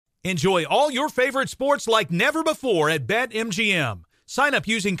Enjoy all your favorite sports like never before at BetMGM. Sign up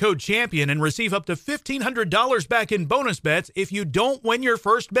using code CHAMPION and receive up to $1,500 back in bonus bets if you don't win your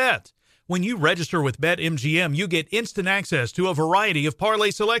first bet. When you register with BetMGM, you get instant access to a variety of parlay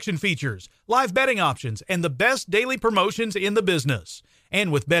selection features, live betting options, and the best daily promotions in the business.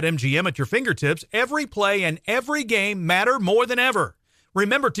 And with BetMGM at your fingertips, every play and every game matter more than ever.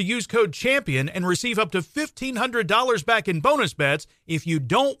 Remember to use code CHAMPION and receive up to $1,500 back in bonus bets if you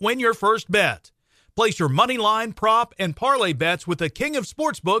don't win your first bet. Place your money line, prop, and parlay bets with the king of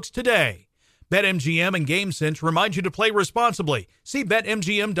sportsbooks today. BetMGM and GameSense remind you to play responsibly. See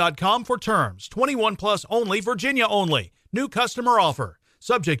BetMGM.com for terms. 21 plus only, Virginia only. New customer offer.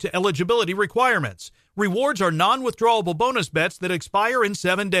 Subject to eligibility requirements. Rewards are non-withdrawable bonus bets that expire in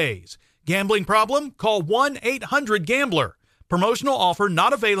 7 days. Gambling problem? Call 1-800-GAMBLER. Promotional offer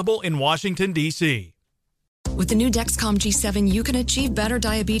not available in Washington, D.C. With the new Dexcom G7, you can achieve better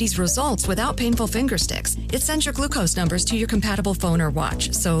diabetes results without painful finger sticks. It sends your glucose numbers to your compatible phone or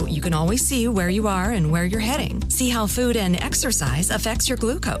watch, so you can always see where you are and where you're heading. See how food and exercise affects your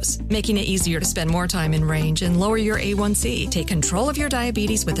glucose, making it easier to spend more time in range and lower your A1C. Take control of your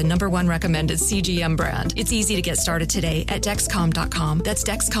diabetes with the #1 recommended CGM brand. It's easy to get started today at Dexcom.com. That's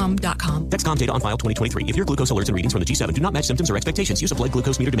Dexcom.com. Dexcom data on file 2023. If your glucose alerts and readings from the G7 do not match symptoms or expectations, use a blood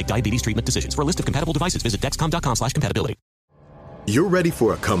glucose meter to make diabetes treatment decisions. For a list of compatible devices, visit Dexcom.com/compatibility. You're ready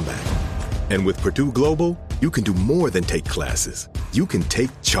for a comeback. And with Purdue Global, you can do more than take classes. You can take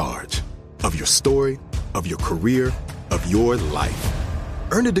charge of your story, of your career, of your life.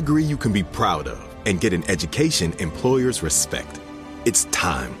 Earn a degree you can be proud of and get an education employers respect. It's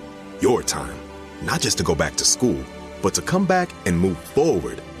time, your time, not just to go back to school, but to come back and move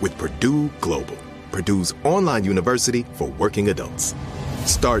forward with Purdue Global, Purdue's online university for working adults.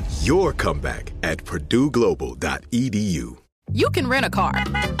 Start your comeback at purdueglobal.edu. You can rent a car,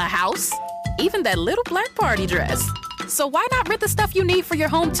 a house, even that little black party dress. So why not rent the stuff you need for your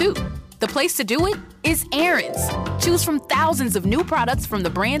home, too? The place to do it is Aaron's. Choose from thousands of new products from the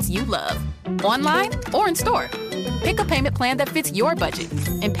brands you love, online or in store. Pick a payment plan that fits your budget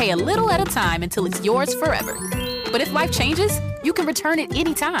and pay a little at a time until it's yours forever. But if life changes, you can return it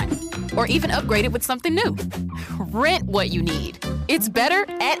anytime or even upgrade it with something new. Rent what you need. It's better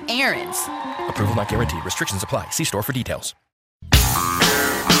at Aaron's. Approval not guaranteed. Restrictions apply. See store for details.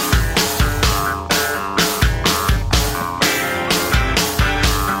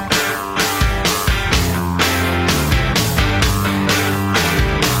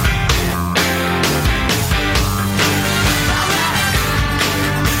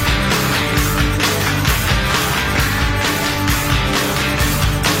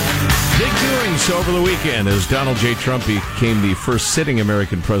 Over the weekend, as Donald J. Trump became the first sitting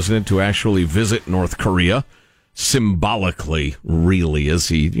American president to actually visit North Korea, symbolically, really, as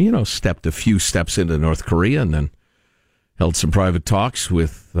he, stepped a few steps into North Korea and then held some private talks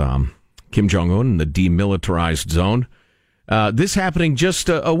with Kim Jong-un in the demilitarized zone. This happening just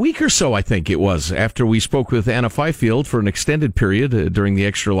a week or so, I think it was, after we spoke with Anna Fifield for an extended period during the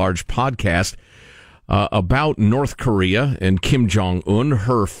Extra Large podcast about North Korea and Kim Jong-un.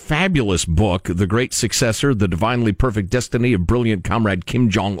 Her fabulous book, The Great Successor, The Divinely Perfect Destiny of Brilliant Comrade Kim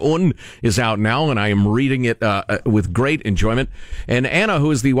Jong-un, is out now, and I am reading it with great enjoyment. And Anna, who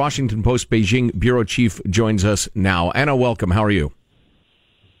is the Washington Post Beijing bureau chief, joins us now. Anna, welcome. How are you?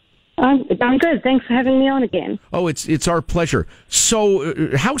 I'm good. Thanks for having me on again. Oh, it's our pleasure.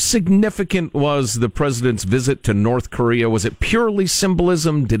 So, how significant was the president's visit to North Korea? Was it purely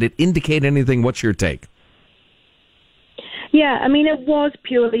symbolism? Did it indicate anything? What's your take? Yeah, it was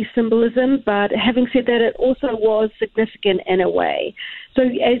purely symbolism, but having said that, it also was significant in a way. So,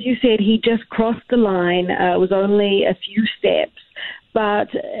 as you said, he just crossed the line. It was only a few steps. But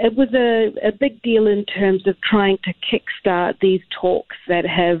it was a big deal in terms of trying to kickstart these talks that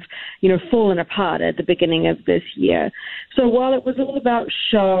have, fallen apart at the beginning of this year. So while it was all about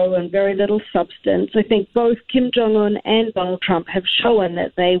show and very little substance, I think both Kim Jong-un and Donald Trump have shown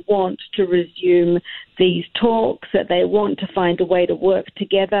that they want to resume these talks, that they want to find a way to work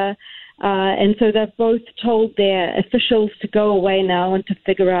together. And so they've both told their officials to go away now and to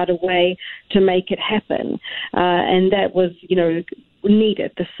figure out a way to make it happen. And that was,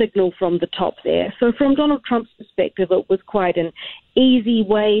 needed, the signal from the top there. So from Donald Trump's perspective, it was quite an easy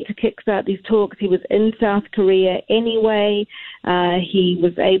way to kickstart these talks. He was in South Korea anyway. He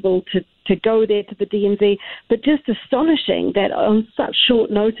was able to go there to the DMZ. But just astonishing that on such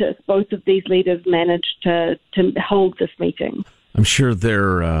short notice, both of these leaders managed to hold this meeting. I'm sure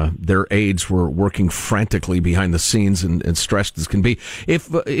their aides were working frantically behind the scenes and stressed as can be.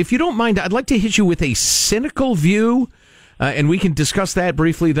 If you don't mind, I'd like to hit you with a cynical view And we can discuss that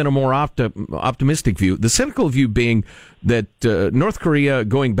briefly, then a more optimistic view. The cynical view being that North Korea,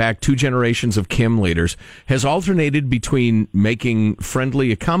 going back 2 generations of Kim leaders, has alternated between making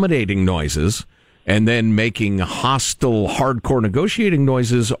friendly, accommodating noises and then making hostile, hardcore negotiating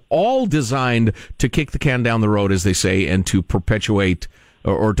noises, all designed to kick the can down the road, as they say, and to perpetuate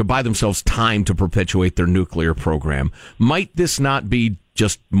or to buy themselves time to perpetuate their nuclear program. Might this not be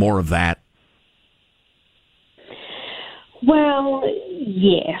just more of that? Well,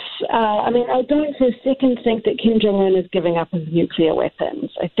 yes. I don't for a second think that Kim Jong-un is giving up his nuclear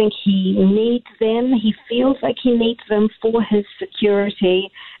weapons. I think he needs them. He feels like he needs them for his security,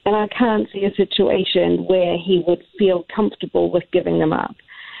 and I can't see a situation where he would feel comfortable with giving them up.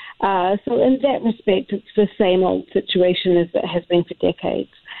 So in that respect, it's the same old situation as it has been for decades.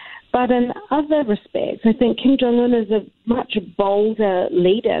 But in other respects, I think Kim Jong-un is a much bolder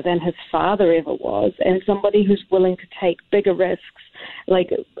leader than his father ever was, and somebody who's willing to take bigger risks,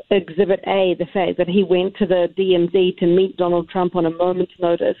 like Exhibit A, the fact that he went to the DMZ to meet Donald Trump on a moment's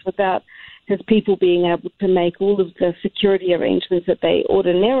notice without his people being able to make all of the security arrangements that they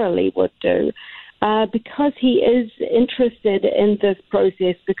ordinarily would do. Because he is interested in this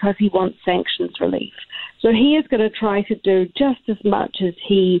process, because he wants sanctions relief. So he is going to try to do just as much as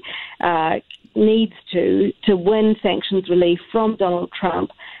he needs to win sanctions relief from Donald Trump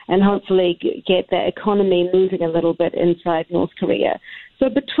and hopefully get the economy moving a little bit inside North Korea. So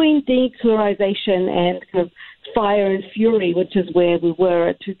between denuclearization and kind of fire and fury, which is where we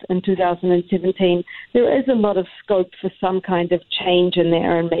were in 2017, there is a lot of scope for some kind of change in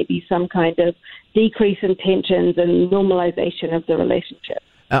there and maybe some kind of decrease in tensions and normalization of the relationship.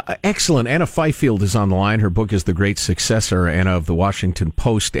 Excellent. Anna Fifield is on the line. Her book is The Great Successor, Anna of the Washington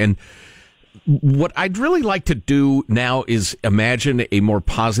Post. And what I'd really like to do now is imagine a more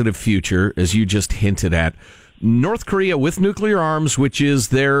positive future, as you just hinted at. North Korea with nuclear arms, which is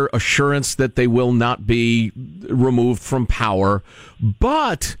their assurance that they will not be removed from power,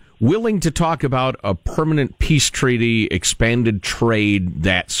 but willing to talk about a permanent peace treaty, expanded trade,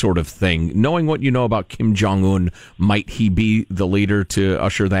 that sort of thing. Knowing what you know about Kim Jong-un, might he be the leader to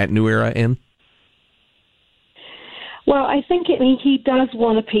usher that new era in? Well, I think he does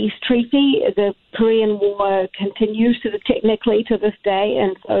want a peace treaty. The Korean War continues technically to this day,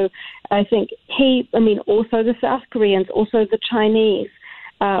 and so I think also the South Koreans, also the Chinese,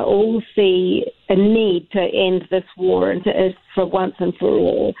 all see a need to end this war and for once and for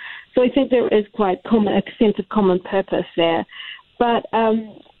all. So I think there is quite a sense of common purpose there. But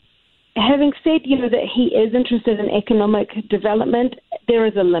having said, that he is interested in economic development, there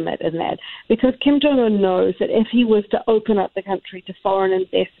is a limit in that. Because Kim Jong-un knows that if he was to open up the country to foreign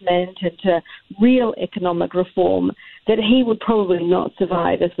investment and to real economic reform, that he would probably not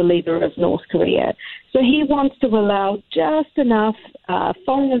survive as the leader of North Korea. So he wants to allow just enough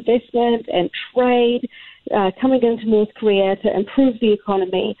foreign investment and trade coming into North Korea to improve the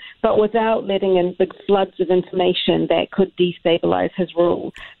economy, but without letting in big floods of information that could destabilize his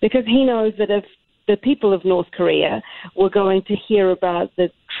rule. Because he knows that if the people of North Korea were going to hear about the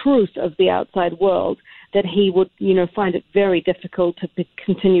truth of the outside world, that he would, find it very difficult to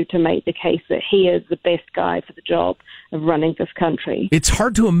continue to make the case that he is the best guy for the job of running this country. It's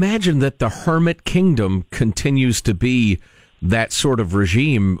hard to imagine that the Hermit Kingdom continues to be that sort of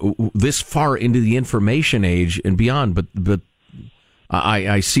regime this far into the information age and beyond. But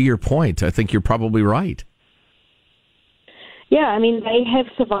I see your point. I think you're probably right. Yeah, they have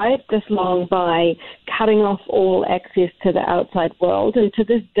survived this long by cutting off all access to the outside world. And to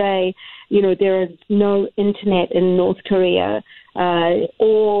this day, there is no internet in North Korea.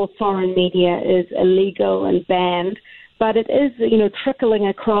 All foreign media is illegal and banned. But it is, trickling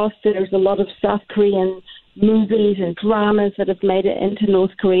across. There's a lot of South Korean movies and dramas that have made it into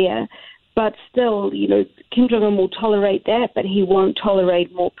North Korea. But still, Kim Jong-un will tolerate that, but he won't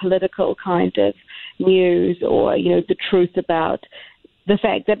tolerate more political kind of news or, the truth about the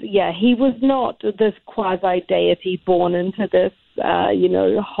fact that, he was not this quasi-deity born into this,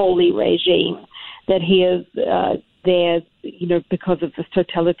 holy regime, that he is there, because of this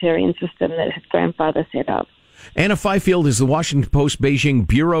totalitarian system that his grandfather set up. Anna Fifield is the Washington Post Beijing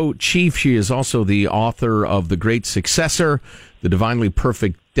bureau chief. She is also the author of The Great Successor, The Divinely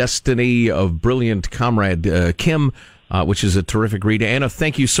Perfect Destiny of Brilliant Comrade Kim, which is a terrific read. Anna,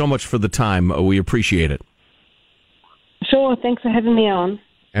 thank you so much for the time. We appreciate it. Sure. Thanks for having me on.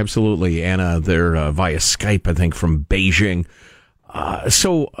 Absolutely. Anna, they're via Skype, I think, from Beijing.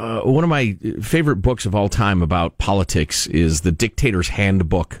 So one of my favorite books of all time about politics is The Dictator's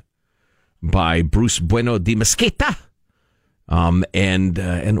Handbook by Bruce Bueno de Mesquita.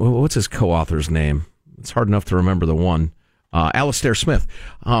 And what's his co-author's name? It's hard enough to remember the one. Alastair Smith.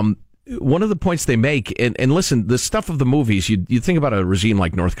 One of the points they make, and listen, the stuff of the movies, you think about a regime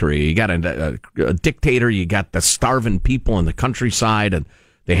like North Korea, you got a dictator, you got the starving people in the countryside, and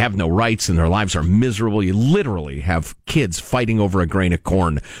they have no rights and their lives are miserable. You literally have kids fighting over a grain of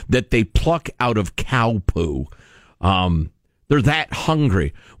corn that they pluck out of cow poo. They're that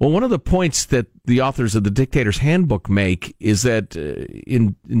hungry. Well, one of the points that the authors of the Dictator's Handbook make is that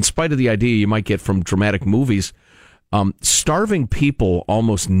in spite of the idea you might get from dramatic movies, starving people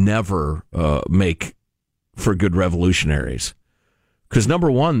almost never make for good revolutionaries. Because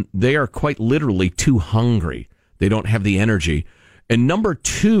number one, they are quite literally too hungry. They don't have the energy. And number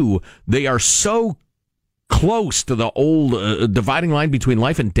two, they are so close to the old dividing line between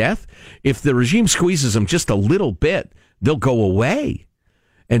life and death. If the regime squeezes them just a little bit, they'll go away.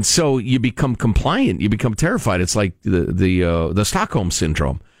 And so you become compliant. You become terrified. It's like the Stockholm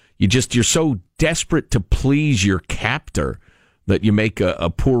Syndrome. You're so desperate to please your captor that you make a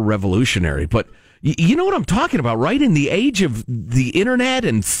poor revolutionary. But you know what I'm talking about, right? In the age of the internet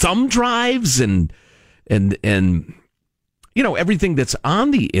and thumb drives and you know, everything that's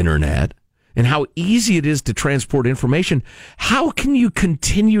on the internet and how easy it is to transport information, how can you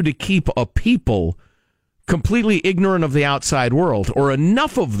continue to keep a people completely ignorant of the outside world, or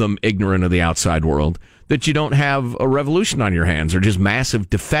enough of them ignorant of the outside world, that you don't have a revolution on your hands or just massive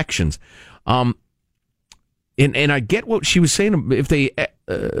defections? And I get what she was saying. If they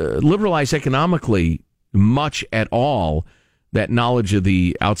liberalize economically much at all, that knowledge of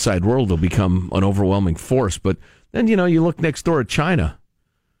the outside world will become an overwhelming force. But then, you know, you look next door at China.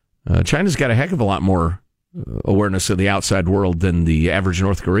 China's got a heck of a lot more awareness of the outside world than the average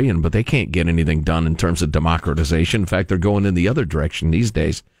North Korean, but they can't get anything done in terms of democratization. In fact, they're going in the other direction these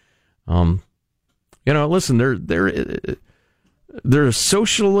days. You know, listen, they're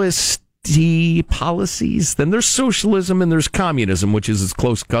socialist-y policies. Then there's socialism and there's communism, which is its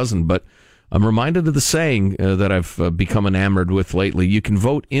close cousin. But I'm reminded of the saying that I've become enamored with lately. You can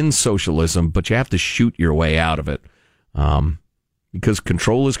vote in socialism, but you have to shoot your way out of it. Because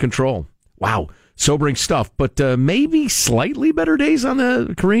control is control. Wow. Sobering stuff, but maybe slightly better days on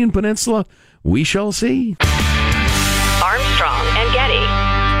the Korean Peninsula. We shall see. Armstrong and Getty.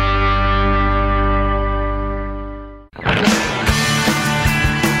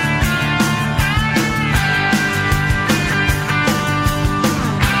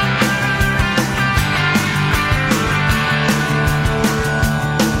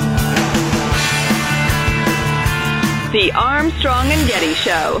 The Armstrong and Getty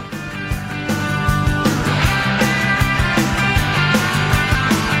Show.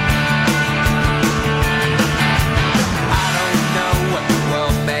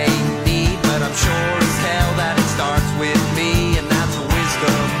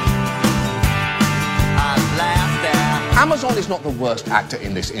 Amazon is not the worst actor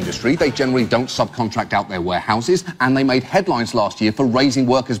in this industry. They generally don't subcontract out their warehouses, and they made headlines last year for raising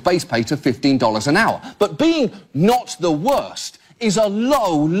workers' base pay to $15 an hour. But being not the worst is a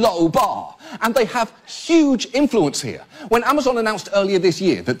low, low bar, and they have huge influence here. When Amazon announced earlier this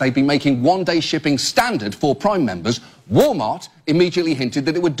year that they'd be making one-day shipping standard for Prime members, Walmart immediately hinted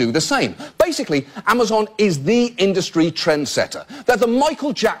that it would do the same. Basically, Amazon is the industry trendsetter. They're the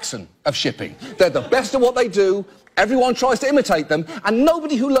Michael Jackson of shipping. They're the best at what they do. Everyone tries to imitate them, and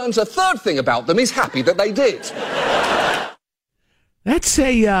nobody who learns a third thing about them is happy that they did. That's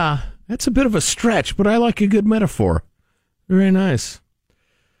a bit of a stretch, but I like a good metaphor. Very nice.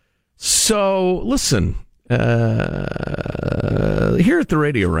 So, listen, here at the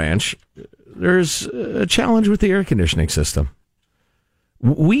Radio Ranch, there's a challenge with the air conditioning system.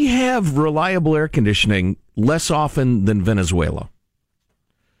 We have reliable air conditioning less often than Venezuela,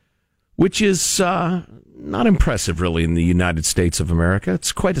 which is not impressive, really, in the United States of America.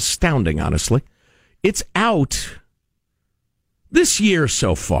 It's quite astounding, honestly. It's out this year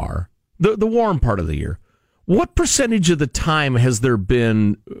so far, the warm part of the year. What percentage of the time has there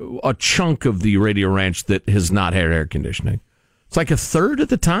been a chunk of the Radio Ranch that has not had air conditioning? It's like a third of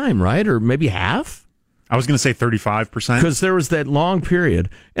the time, right? Or maybe half? I was going to say 35%. Because there was that long period.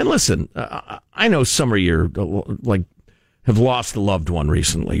 And listen, I know some of you like have lost a loved one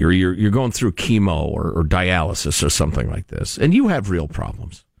recently, or you're going through chemo or dialysis or something like this, and you have real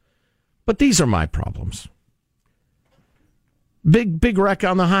problems. But these are my problems. Big wreck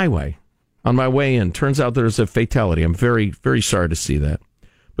on the highway. On my way in, turns out there's a fatality. I'm very, very sorry to see that.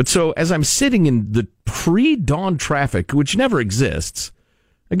 But so as I'm sitting in the pre-dawn traffic, which never exists,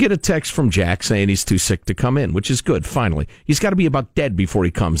 I get a text from Jack saying he's too sick to come in, which is good, finally. He's got to be about dead before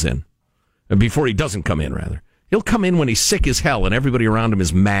he comes in. Before he doesn't come in, rather. He'll come in when he's sick as hell and everybody around him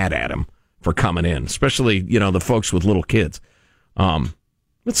is mad at him for coming in, especially, the folks with little kids.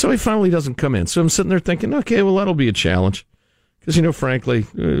 But so he finally doesn't come in. So I'm sitting there thinking, okay, well, that'll be a challenge. Because, frankly,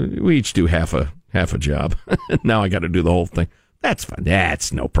 we each do half a job. Now I got to do the whole thing. That's fine.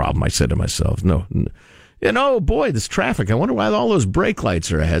 That's no problem, I said to myself. No. Boy, this traffic. I wonder why all those brake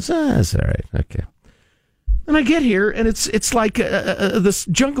lights are ahead. That's all right. Okay. And I get here, and it's like the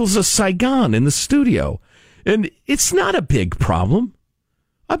jungles of Saigon in the studio. And it's not a big problem.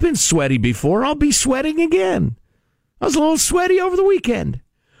 I've been sweaty before. I'll be sweating again. I was a little sweaty over the weekend.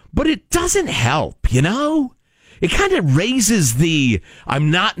 But it doesn't help, It kind of raises the I'm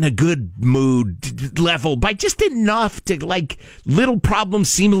not in a good mood level by just enough to, little problems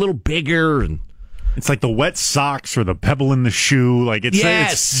seem a little bigger. And it's like the wet socks or the pebble in the shoe.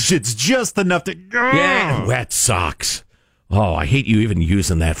 It's just enough to... Yeah, wet socks. Oh, I hate you even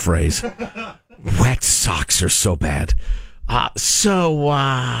using that phrase. Wet socks are so bad. Yeah.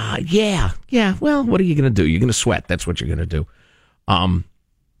 Well, what are you going to do? You're going to sweat. That's what you're going to do.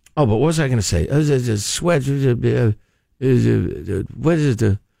 But what was I going to say? Sweat. What is it?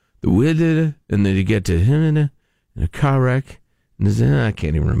 The wind, and then you get to in a car wreck. I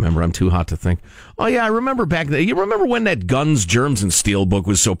can't even remember. I'm too hot to think. Oh yeah, I remember back then. You remember when that Guns, Germs, and Steel book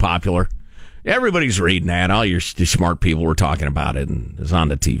was so popular? Everybody's reading that. All your smart people were talking about it, and it was on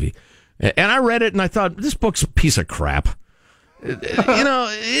the TV. And I read it, and I thought, this book's a piece of crap.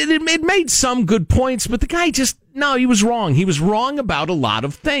 It made some good points, but the guy he was wrong. He was wrong about a lot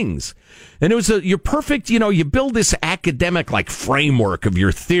of things. And it was you're perfect, you build this academic framework of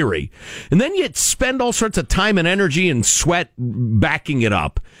your theory, and then you spend all sorts of time and energy and sweat backing it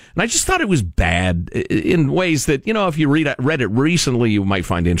up. And I just thought it was bad in ways that, if you read it recently, you might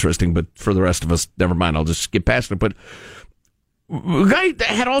find interesting, but for the rest of us, never mind, I'll just skip past it. But the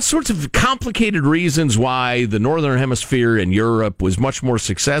guy had all sorts of complicated reasons why the Northern Hemisphere and Europe was much more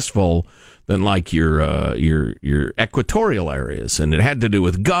successful than your equatorial areas, and it had to do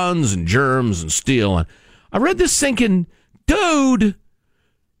with guns and germs and steel. And I read this thinking, dude,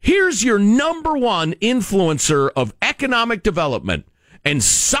 here's your number one influencer of economic development and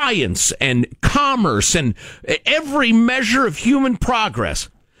science and commerce and every measure of human progress.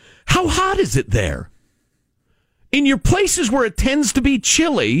 How hot is it there? In your places where it tends to be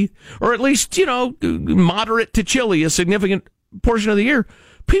chilly, or at least, moderate to chilly, a significant portion of the year,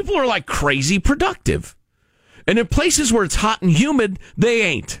 people are crazy productive. And in places where it's hot and humid, they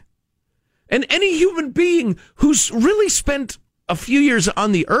ain't. And any human being who's really spent a few years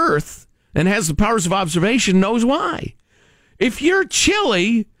on the earth and has the powers of observation knows why. If you're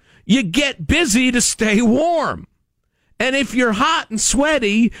chilly, you get busy to stay warm. And if you're hot and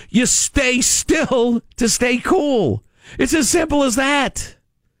sweaty, you stay still to stay cool. It's as simple as that.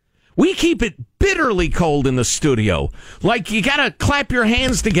 We keep it bitterly cold in the studio. You gotta clap your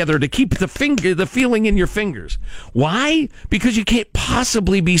hands together to keep the feeling in your fingers. Why? Because you can't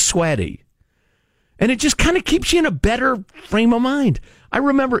possibly be sweaty. And it just kind of keeps you in a better frame of mind. I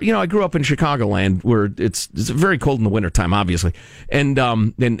remember, I grew up in Chicagoland where it's very cold in the wintertime, obviously. And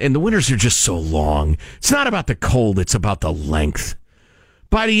the winters are just so long. It's not about the cold, it's about the length.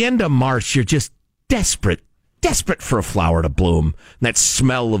 By the end of March, you're just desperate for a flower to bloom. And that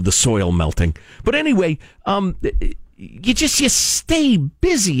smell of the soil melting. But anyway, you stay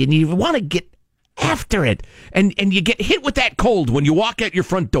busy and you want to get after it. And you get hit with that cold when you walk out your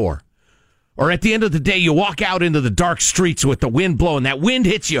front door. Or at the end of the day, you walk out into the dark streets with the wind blowing. That wind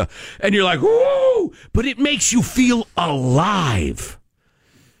hits you, and you're like, whoo! But it makes you feel alive.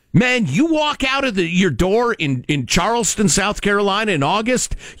 Man, you walk out of your door in Charleston, South Carolina in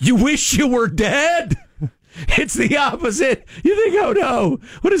August, you wish you were dead. It's the opposite. You think, oh no,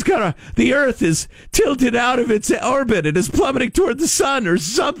 what is going on? The Earth is tilted out of its orbit and is plummeting toward the sun or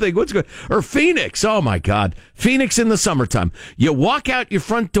something. What's going on? Or Phoenix. Oh my God. Phoenix in the summertime. You walk out your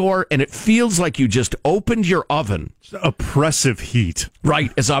front door and it feels like you just opened your oven. Oppressive heat.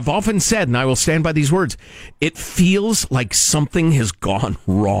 Right. As I've often said, and I will stand by these words, it feels like something has gone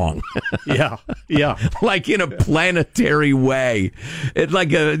wrong. Yeah. Like in a planetary way.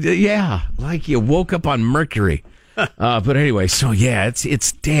 Like you woke up on Mercury. But anyway, so yeah,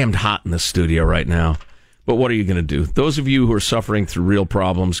 it's damned hot in the studio right now. But what are you going to do? Those of you who are suffering through real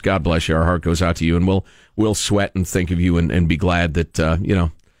problems, God bless you. Our heart goes out to you, and we'll sweat and think of you and be glad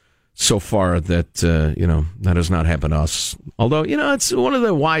that, so far that, that has not happened to us. Although, it's one of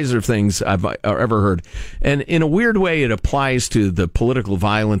the wiser things I've ever heard. And in a weird way, it applies to the political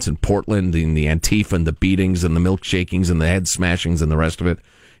violence in Portland and the Antifa and the beatings and the milkshakings and the head smashings and the rest of it,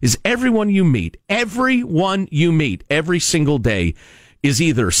 is everyone you meet every single day is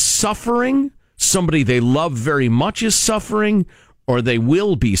either suffering, somebody they love very much is suffering, or they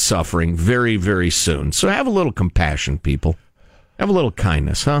will be suffering very, very soon. So have a little compassion, people. Have a little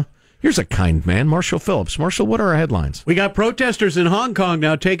kindness, huh? Here's a kind man, Marshall Phillips. Marshall, what are our headlines? We got protesters in Hong Kong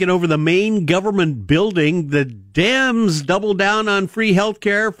now taking over the main government building. The Dems double down on free health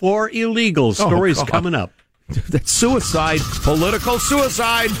care for illegals. Stories coming up. That's suicide, political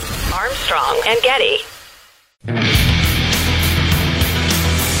suicide. Armstrong and Getty.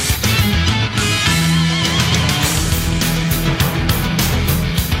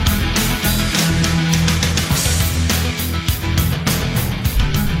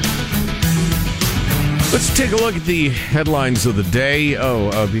 Let's take a look at the headlines of the day.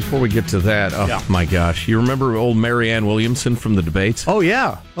 Before we get to that, my gosh. You remember old Marianne Williamson from the debates? Oh,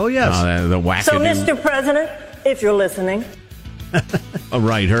 yeah. Oh, yes. The wackadoo. So, Mr. President, if you're listening.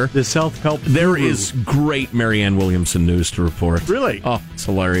 Right, her. The self-help. There is great Marianne Williamson news to report. Really? Oh, it's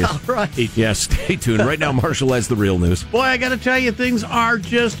hilarious. All right. Yeah, stay tuned. Right now, Marshall has the real news. Boy, I got to tell you, things are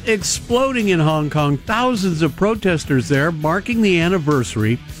just exploding in Hong Kong. Thousands of protesters there marking the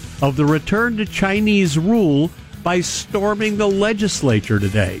anniversary of the return to Chinese rule by storming the legislature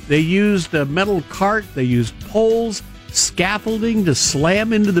today. They used a metal cart, they used poles, scaffolding to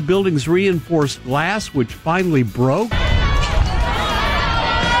slam into the building's reinforced glass, which finally broke.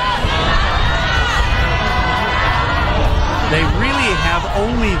 They really have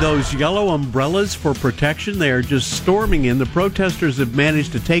only those yellow umbrellas for protection. They are just storming in. The protesters have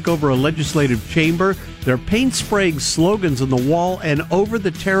managed to take over a legislative chamber. They're paint spraying slogans on the wall and over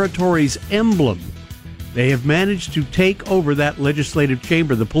the territory's emblem. They have managed to take over that legislative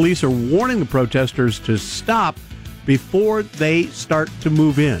chamber. The police are warning the protesters to stop before they start to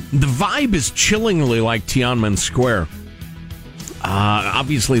move in. The vibe is chillingly like Tiananmen Square.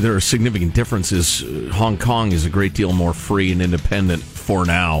 Obviously, there are significant differences. Hong Kong is a great deal more free and independent for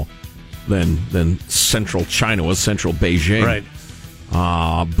now than central China was, central Beijing. Right.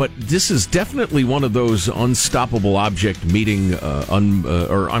 But this is definitely one of those unstoppable object meeting,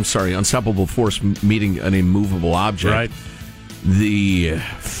 unstoppable force meeting an immovable object. Right. The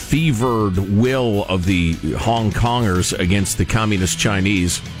fevered will of the Hong Kongers against the communist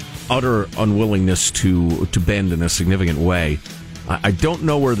Chinese, utter unwillingness to bend in a significant way. I don't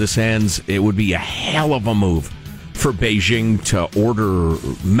know where this ends. It would be a hell of a move for Beijing to order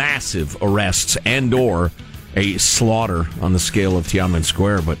massive arrests and or a slaughter on the scale of Tiananmen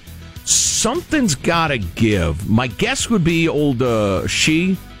Square, but something's got to give. My guess would be old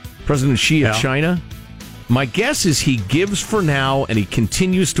Xi, President Xi of China. My guess is he gives for now, and he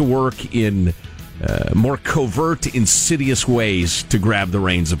continues to work in more covert, insidious ways to grab the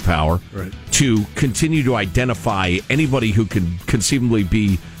reins of power, to continue to identify anybody who can conceivably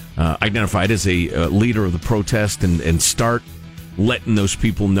be identified as a leader of the protest and start letting those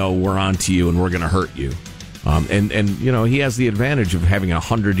people know we're on to you and we're going to hurt you. And you know, he has the advantage of having a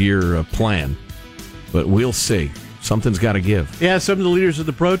 100-year plan, but we'll see. Something's got to give. Yeah, some of the leaders of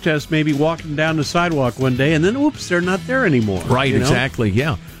the protest may be walking down the sidewalk one day, and then, oops, they're not there anymore. Right, exactly,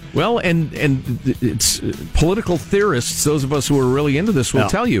 yeah. Well, and it's political theorists, those of us who are really into this, will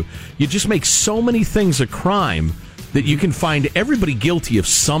tell you, you just make so many things a crime that you can find everybody guilty of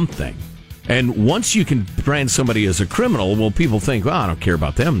something. And once you can brand somebody as a criminal, well, people think, well, I don't care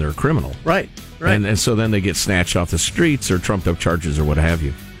about them, they're a criminal. Right. And so then they get snatched off the streets or trumped up charges or what have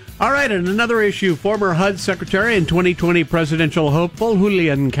you. All right, and another issue. Former HUD Secretary and 2020 presidential hopeful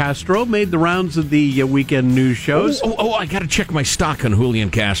Julian Castro made the rounds of the weekend news shows. I got to check my stock on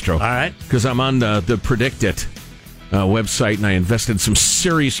Julian Castro. All right. Because I'm on the Predict It website, and I invested some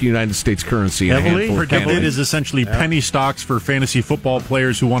serious United States currency. Heavily? Predict It is essentially penny stocks for fantasy football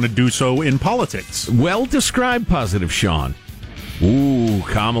players who want to do so in politics. Well described, Positive Sean. Ooh,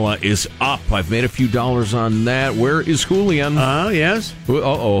 Kamala is up. I've made a few dollars on that. Where is Julian? Yes.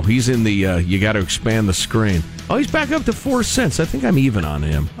 He's in the, you got to expand the screen. Oh, he's back up to 4 cents. I think I'm even on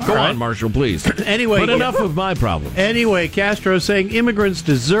him. Go on, Marshall, please. Anyway. But enough of my problems. Anyway, Castro saying immigrants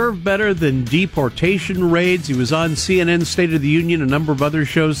deserve better than deportation raids. He was on CNN's State of the Union, a number of other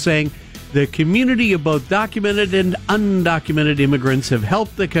shows, saying the community of both documented and undocumented immigrants have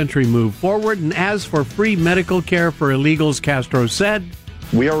helped the country move forward. And as for free medical care for illegals, Castro said,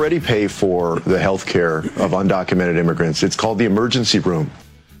 we already pay for the health care of undocumented immigrants. It's called the emergency room.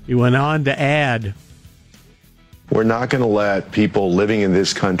 He went on to add, we're not going to let people living in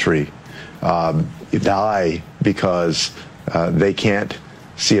this country die because they can't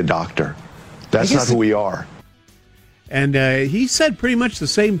see a doctor. That's not who we are. And he said pretty much the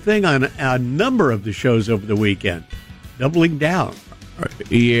same thing on a number of the shows over the weekend, doubling down.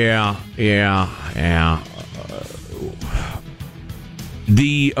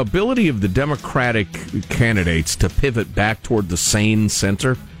 The ability of the Democratic candidates to pivot back toward the sane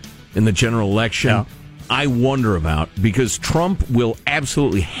center in the general election, I wonder about, because Trump will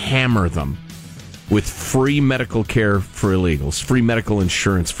absolutely hammer them with free medical care for illegals, free medical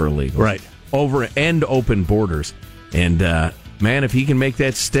insurance for illegals. Right. And open borders. And, man, if he can make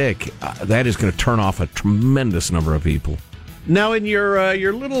that stick, that is going to turn off a tremendous number of people. Now, in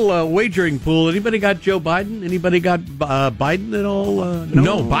your little wagering pool, anybody got Joe Biden? Anybody got Biden at all?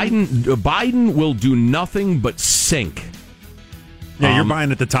 No, Biden will do nothing but sink. Yeah, you're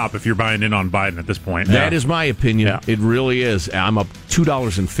buying at the top if you're buying in on Biden at this point. That is my opinion. Yeah. It really is. I'm up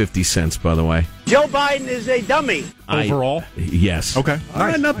 $2.50, by the way. Joe Biden is a dummy. Overall? Yes. Okay. All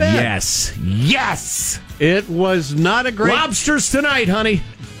right, not bad. Yes. It was not a great... Lobsters tonight, honey.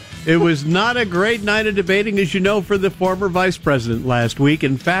 It was not a great night of debating, as you know, for the former vice president last week.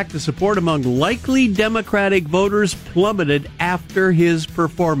 In fact, the support among likely Democratic voters plummeted after his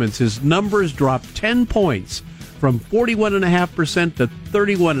performance. His numbers dropped 10 points, from 41.5% to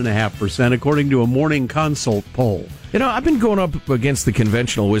 31.5%, according to a Morning Consult poll. You know, I've been going up against the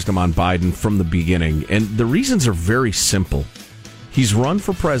conventional wisdom on Biden from the beginning, and the reasons are very simple. He's run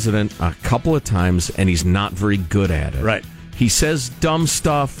for president a couple of times, and he's not very good at it. Right. He says dumb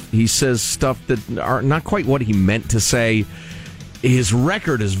stuff. He says stuff that are not quite what he meant to say. His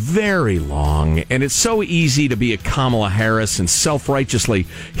record is very long, and it's so easy to be a Kamala Harris and self-righteously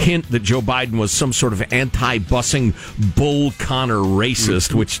hint that Joe Biden was some sort of anti-busing Bull Connor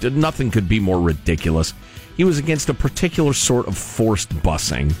racist, which nothing could be more ridiculous. He was against a particular sort of forced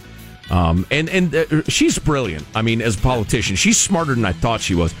busing. And she's brilliant. I mean, as a politician, she's smarter than I thought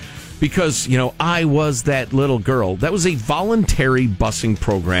she was. Because, you know, I was that little girl. That was a voluntary busing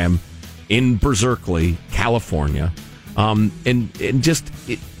program in Berkeley, California. And just,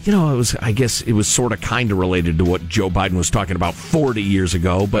 it was, I guess it was sort of kind of related to what Joe Biden was talking about 40 years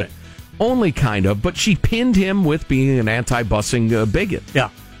ago, but only kind of. But she pinned him with being an anti-busing bigot. Yeah.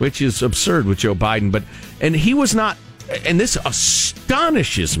 Which is absurd with Joe Biden. And he was not, and this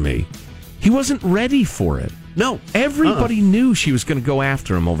astonishes me, he wasn't ready for it. No. Everybody knew she was going to go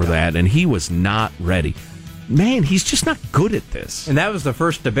after him over that, and he was not ready. Man, he's just not good at this. And that was the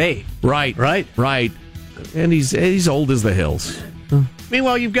first debate. Right. And he's old as the hills.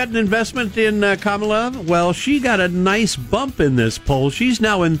 Meanwhile, you've got an investment in Kamala. Well, she got a nice bump in this poll. She's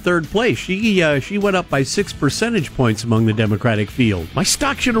now in third place. She went up by 6 percentage points among the Democratic field. My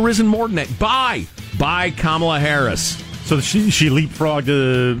stock should have risen more than that. Buy Kamala Harris. So she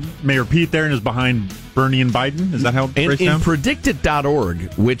leapfrogged Mayor Pete there and is behind Bernie and Biden? Is that how it breaks down? In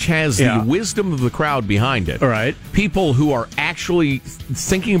Predictit.org, which has the wisdom of the crowd behind it. All right. People who are actually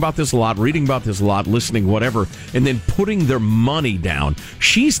thinking about this a lot, reading about this a lot, listening, whatever, and then putting their money down.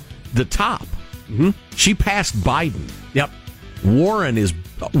 She's the top. Mm-hmm. She passed Biden. Yep. Warren is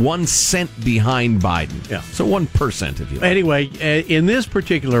 1 cent behind Biden. Yeah. So 1%, if you like. Anyway, in this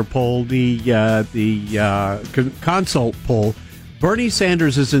particular poll, the Consult poll, Bernie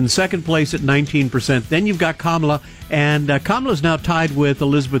Sanders is in second place at 19%. Then you've got Kamala, and Kamala's now tied with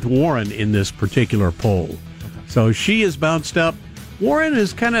Elizabeth Warren in this particular poll. Okay. So she has bounced up. Warren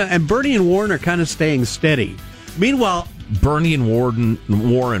is and Bernie and Warren are kind of staying steady. Meanwhile, Bernie and Warren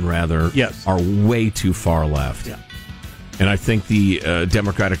yes, are way too far left. Yeah. And I think the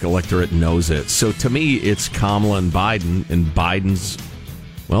Democratic electorate knows it. So to me, it's Kamala and Biden, and Biden's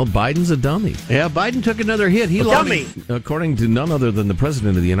a dummy. Yeah, Biden took another hit. According to none other than the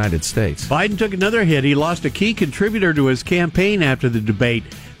President of the United States. Biden took another hit. He lost a key contributor to his campaign after the debate.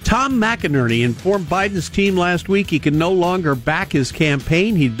 Tom McInerney informed Biden's team last week he can no longer back his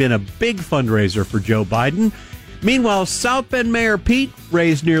campaign. He'd been a big fundraiser for Joe Biden. Meanwhile, South Bend Mayor Pete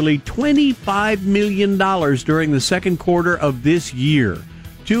raised nearly $25 million during the second quarter of this year.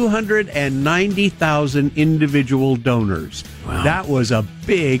 290,000 individual donors. Wow. That was a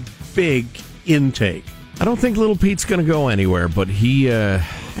big, big intake. I don't think Little Pete's going to go anywhere, but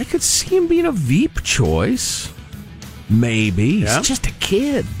I could see him being a Veep choice. Maybe. Yeah. He's just a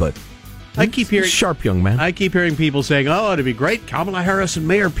kid, but I keep hearing sharp young man. I keep hearing people saying, "Oh, it'd be great, Kamala Harris and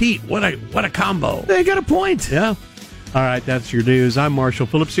Mayor Pete. What a combo." They got a point. Yeah. All right, that's your news. I'm Marshall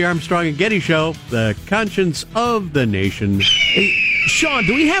Phillips, the Armstrong and Getty Show, the conscience of the nation. Hey, Sean,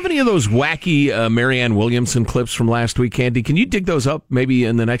 do we have any of those wacky Marianne Williamson clips from last week, Andy? Can you dig those up maybe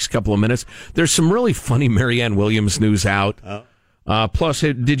in the next couple of minutes? There's some really funny Marianne Williams news out. Plus,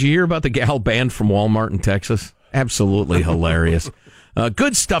 did you hear about the gal banned from Walmart in Texas? Absolutely hilarious.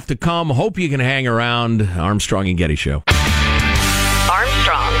 Good stuff to come. Hope you can hang around. Armstrong and Getty Show.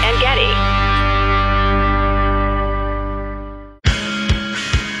 Armstrong and Getty.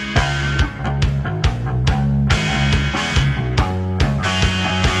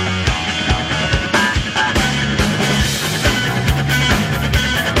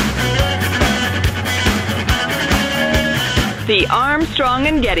 Armstrong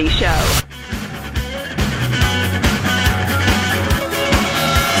and Getty Show.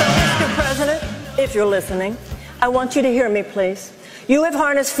 Mr. President, if you're listening, I want you to hear me, please. You have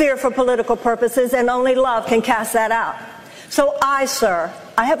harnessed fear for political purposes, and only love can cast that out. So sir,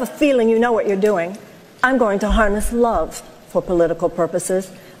 I have a feeling you know what you're doing. I'm going to harness love for political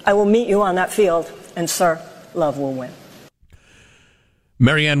purposes. I will meet you on that field, and sir, love will win.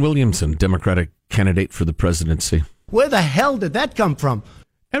 Marianne Williamson, Democratic candidate for the presidency. Where the hell did that come from?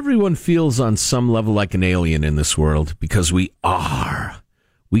 Everyone feels on some level like an alien in this world because we are.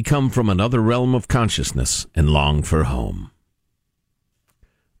 We come from another realm of consciousness and long for home.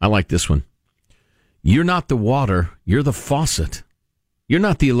 I like this one. You're not the water, you're the faucet. You're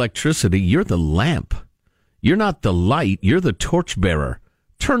not the electricity, you're the lamp. You're not the light, you're the torchbearer.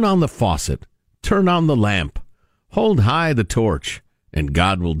 Turn on the faucet, turn on the lamp. Hold high the torch, and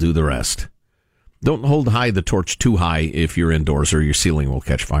God will do the rest. Don't hold high the torch too high if you're indoors or your ceiling will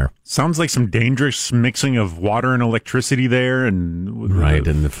catch fire. Sounds like some dangerous mixing of water and electricity there, and right,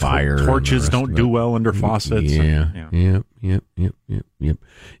 and the fire. Torches don't do well under faucets. Yep.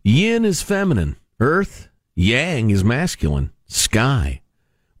 Yin is feminine. Earth, yang is masculine. Sky.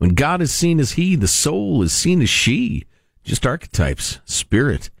 When God is seen as he, the soul is seen as she. Just archetypes.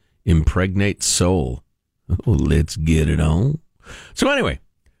 Spirit impregnates soul. Oh, let's get it on. So anyway,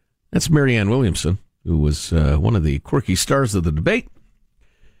 that's Marianne Williamson, who was one of the quirky stars of the debate.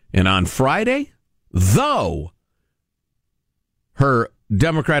 And on Friday, though her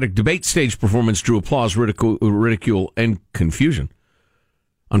Democratic debate stage performance drew applause, ridicule, and confusion,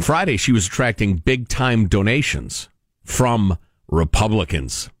 on Friday she was attracting big-time donations from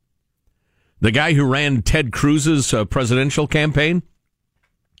Republicans. The guy who ran Ted Cruz's presidential campaign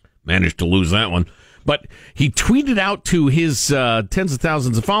managed to lose that one. But he tweeted out to his tens of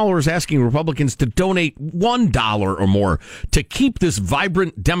thousands of followers asking Republicans to donate $1 or more to keep this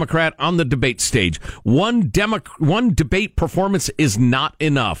vibrant Democrat on the debate stage. One debate performance is not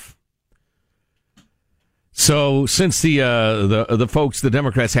enough. So since the folks, the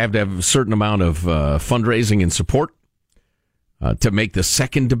Democrats, have to have a certain amount of fundraising and support to make the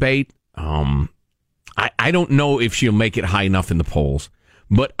second debate, I don't know if she'll make it high enough in the polls.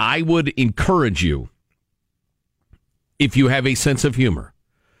 But I would encourage you, if you have a sense of humor,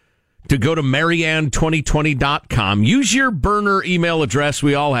 to go to Marianne2020.com. Use your burner email address.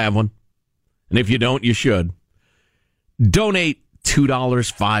 We all have one. And if you don't, you should. Donate $2,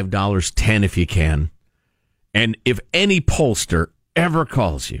 $5, $10 if you can. And if any pollster ever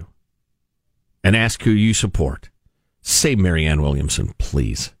calls you and asks who you support, say Marianne Williamson,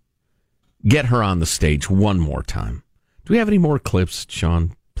 please. Get her on the stage one more time. Do we have any more clips,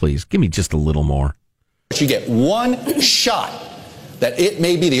 Sean? Please, give me just a little more. You get one shot that it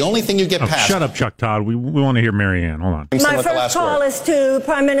may be the only thing you get past. Shut up, Chuck Todd. We want to hear Marianne. Hold on. My first call is to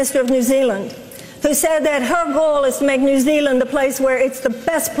Prime Minister of New Zealand, who said that her goal is to make New Zealand the place where it's the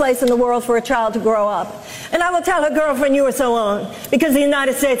best place in the world for a child to grow up. And I will tell her girlfriend you are so on, because the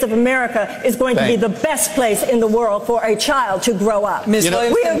United States of America is going to be the best place in the world for a child to grow up. Ms.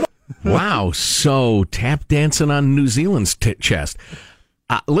 Williamson. Wow, so tap dancing on New Zealand's chest.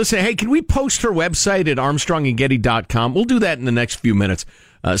 Listen, hey, can we post her website at ArmstrongandGetty.com? We'll do that in the next few minutes,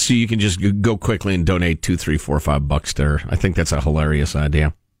 so you can just go quickly and donate $2, $3, $4, $5 to her. I think that's a hilarious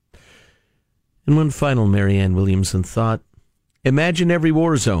idea. And one final Marianne Williamson thought. Imagine every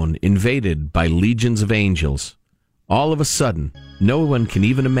war zone invaded by legions of angels. All of a sudden, no one can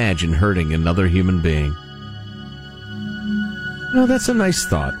even imagine hurting another human being. No, that's a nice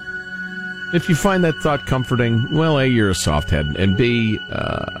thought. If you find that thought comforting, well, A, you're a softhead, and B,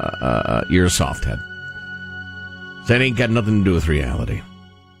 you're a softhead. That ain't got nothing to do with reality.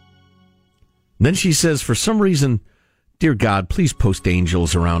 And then she says, for some reason, dear God, please post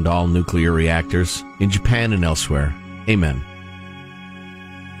angels around all nuclear reactors in Japan and elsewhere. Amen.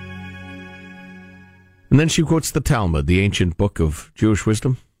 And then she quotes the Talmud, the ancient book of Jewish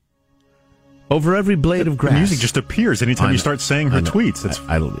wisdom. Over every blade of grass. The music just appears anytime you start saying her tweets.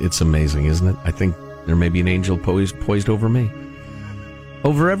 It's amazing, isn't it? I think there may be an angel poised over me.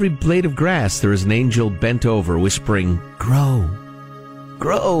 Over every blade of grass, there is an angel bent over, whispering, grow,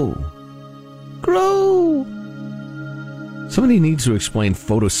 grow, grow. Somebody needs to explain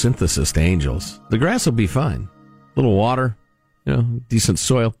photosynthesis to angels. The grass will be fine. A little water, decent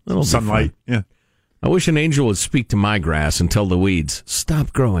soil. Sunlight, yeah. I wish an angel would speak to my grass and tell the weeds,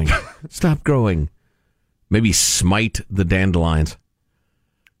 stop growing, stop growing. Maybe smite the dandelions.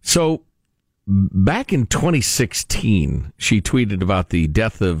 So, back in 2016, she tweeted about the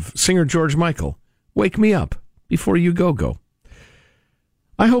death of singer George Michael. Wake me up before you go.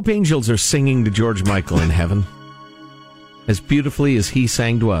 I hope angels are singing to George Michael in heaven. as beautifully as he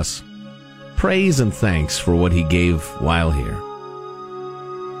sang to us. Praise and thanks for what he gave while here.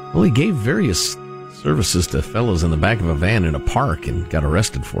 Well, he gave various services to fellows in the back of a van in a park and got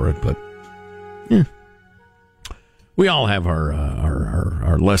arrested for it, but yeah. We all have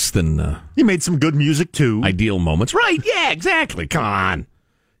our less than... he made some good music, too. Ideal moments. Right, yeah, exactly. Come on.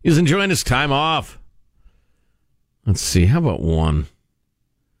 He's enjoying his time off. Let's see, how about one?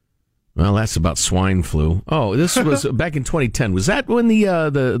 Well, that's about swine flu. Oh, this was back in 2010. Was that when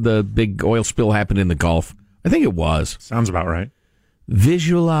the big oil spill happened in the Gulf? I think it was. Sounds about right.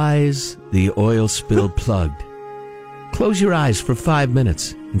 Visualize the oil spill plugged. Close your eyes for 5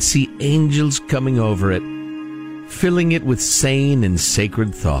 minutes and see angels coming over it, filling it with sane and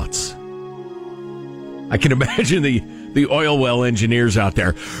sacred thoughts. I can imagine the oil well engineers out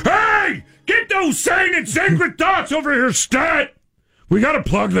there. Hey, get those sane and sacred thoughts over here, stat! We got to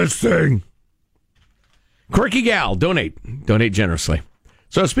plug this thing. Quirky Gal, donate generously.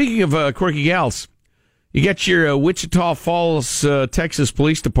 So speaking of quirky gals, you got your Wichita Falls, Texas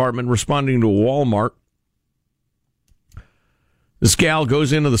Police Department responding to a Walmart. This gal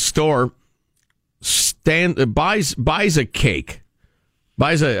goes into the store, buys a cake,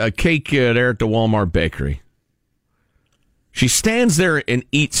 a cake there at the Walmart bakery. She stands there and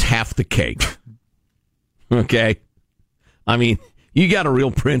eats half the cake. Okay, I mean, you got a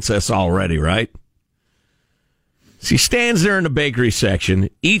real princess already, right? She stands there in the bakery section,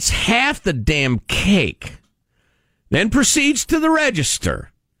 eats half the damn cake, then proceeds to the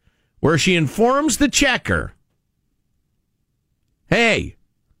register, where she informs the checker, hey,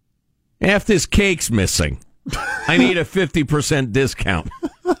 half this cake's missing. I need a 50% discount.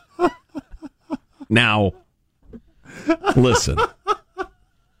 Now, listen,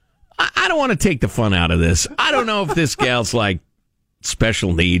 I don't want to take the fun out of this. I don't know if this gal's like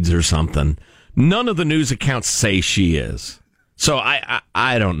special needs or something. None of the news accounts say she is. So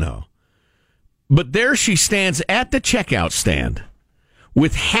I don't know. But there she stands at the checkout stand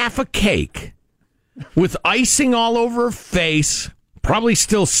with half a cake, with icing all over her face, probably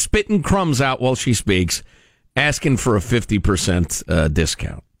still spitting crumbs out while she speaks, asking for a 50%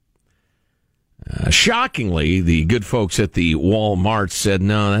 discount. Shockingly, the good folks at the Walmart said,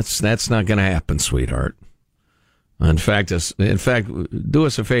 no, that's not going to happen, sweetheart. In fact, do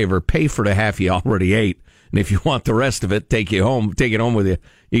us a favor, pay for the half you already ate, and if you want the rest of it, take it home with you.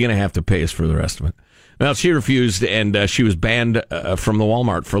 You're going to have to pay us for the rest of it. Well, she refused, and she was banned from the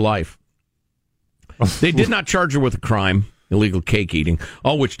Walmart for life. They did not charge her with a crime, illegal cake eating.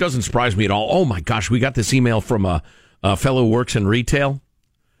 Oh, which doesn't surprise me at all. Oh, my gosh, we got this email from a fellow who works in retail.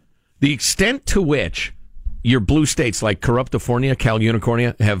 The extent to which your blue states like Corruptifornia, Cal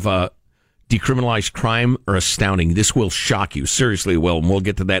Unicornia have decriminalized crime are astounding. This will shock you. Seriously, it will. And we'll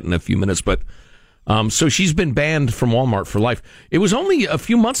get to that in a few minutes. But so she's been banned from Walmart for life. It was only a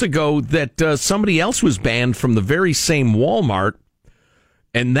few months ago that somebody else was banned from the very same Walmart.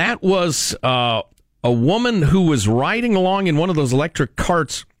 And that was a woman who was riding along in one of those electric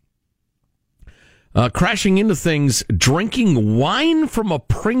carts, crashing into things, drinking wine from a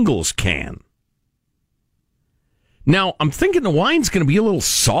Pringles can. Now, I'm thinking the wine's going to be a little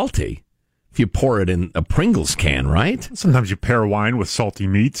salty if you pour it in a Pringles can, right? Sometimes you pair wine with salty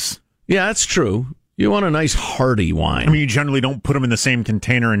meats. Yeah, that's true. You want a nice hearty wine. I mean, you generally don't put them in the same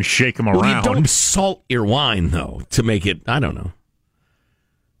container and shake them around. You don't salt your wine, though, to make it, I don't know.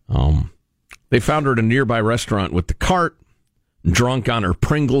 They found her at a nearby restaurant with the cart, drunk on her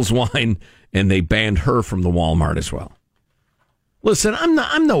Pringles wine, and they banned her from the Walmart as well. Listen, I'm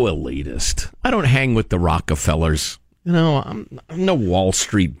no elitist. I don't hang with the Rockefellers. You know, I'm no Wall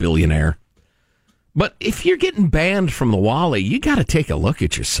Street billionaire. But if you're getting banned from the Wally, you got to take a look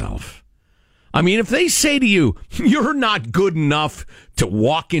at yourself. I mean, if they say to you, you're not good enough to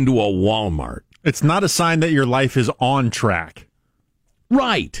walk into a Walmart. It's not a sign that your life is on track.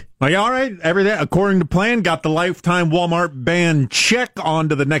 Right. Like, all right, everything according to plan, got the lifetime Walmart ban check on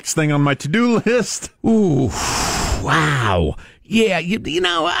to the next thing on my to-do list. Ooh, wow. Yeah, you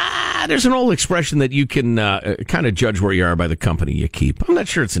know, there's an old expression that you can kind of judge where you are by the company you keep. I'm not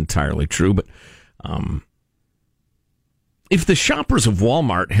sure it's entirely true, but if the shoppers of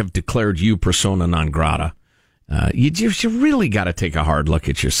Walmart have declared you persona non grata, you really got to take a hard look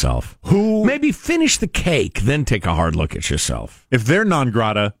at yourself. Maybe finish the cake, then take a hard look at yourself. If they're non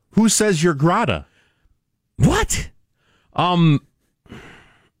grata, who says you're grata? What?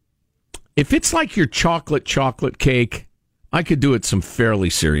 If it's like your chocolate cake, I could do it some fairly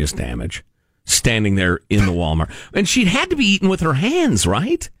serious damage standing there in the Walmart. And she'd had to be eaten with her hands,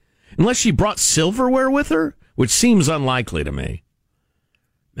 right? Unless she brought silverware with her, which seems unlikely to me.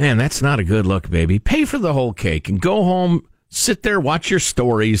 Man, that's not a good look, baby. Pay for the whole cake and go home Sit there, watch your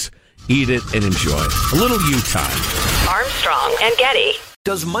stories, eat it, and enjoy it. A little you time. Armstrong and Getty.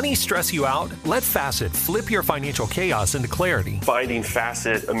 Does money stress you out? Let Facet flip your financial chaos into clarity. Finding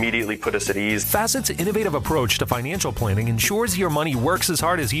Facet immediately put us at ease. Facet's innovative approach to financial planning ensures your money works as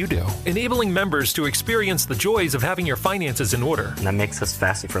hard as you do, enabling members to experience the joys of having your finances in order. And that makes us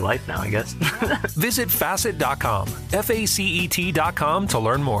Facet for life now, I guess. Visit Facet.com, FACET.com to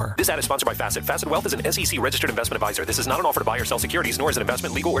learn more. This ad is sponsored by Facet. Facet Wealth is an SEC registered investment advisor. This is not an offer to buy or sell securities, nor is it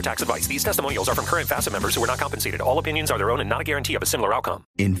investment, legal, or tax advice. These testimonials are from current Facet members who are not compensated. All opinions are their own and not a guarantee of a similar outcome.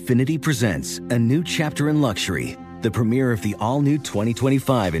 Infiniti presents a new chapter in luxury, the premiere of the all-new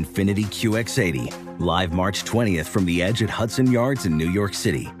 2025 Infiniti QX80, live March 20th from the Edge at Hudson Yards in New York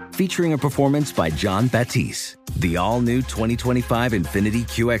City, featuring a performance by John Batiste. The all-new 2025 Infiniti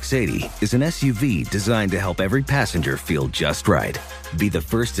QX80 is an SUV designed to help every passenger feel just right. Be the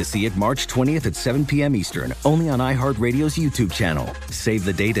first to see it March 20th at 7 p.m. Eastern, only on iHeartRadio's YouTube channel. Save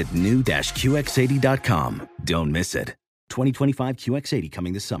the date at new-QX80.com. Don't miss it. 2025 QX80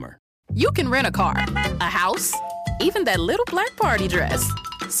 coming this summer. You can rent a car, a house, even that little black party dress.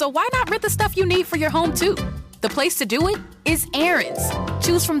 So why not rent the stuff you need for your home, too? The place to do it is Aaron's.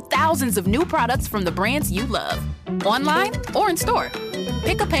 Choose from thousands of new products from the brands you love, online or in store.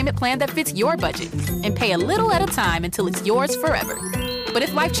 Pick a payment plan that fits your budget and pay a little at a time until it's yours forever. But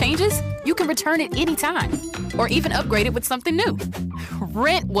if life changes, you can return it anytime or even upgrade it with something new.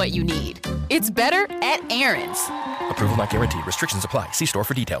 Rent what you need. It's better at Aaron's. Approval not guaranteed. Restrictions apply. See store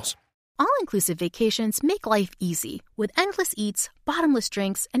for details. All-inclusive vacations make life easy with endless eats, bottomless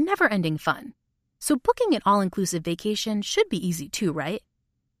drinks, and never-ending fun. So booking an all-inclusive vacation should be easy too, right?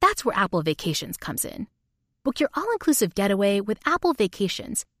 That's where Apple Vacations comes in. Book your all-inclusive getaway with Apple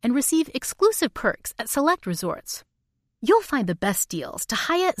Vacations and receive exclusive perks at select resorts. You'll find the best deals to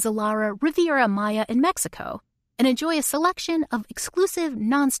Hyatt, Zilara, Riviera Maya in Mexico and enjoy a selection of exclusive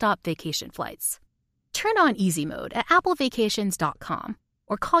nonstop vacation flights. Turn on easy mode at applevacations.com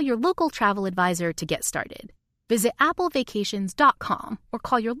or call your local travel advisor to get started. Visit applevacations.com or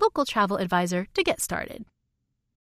call your local travel advisor to get started.